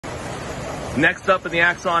Next up in the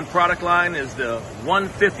Axon product line is the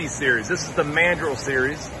 150 series. This is the mandrel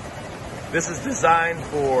series. This is designed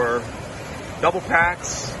for double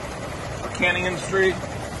packs, for canning industry.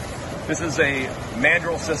 This is a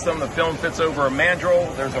mandrel system. The film fits over a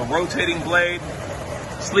mandrel. There's a rotating blade,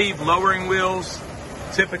 sleeve lowering wheels.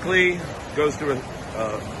 Typically goes through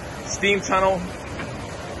a steam tunnel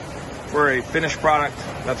for a finished product.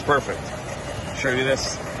 That's perfect. Show you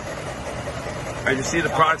this. As you see, the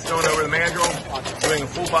product's going over the mandrel, doing a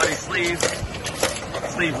full body sleeve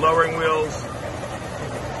lowering wheels,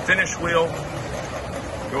 finished wheel,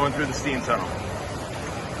 going through the steam tunnel.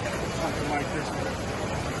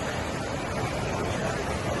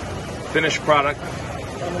 Finished product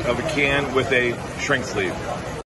of a can with a shrink sleeve.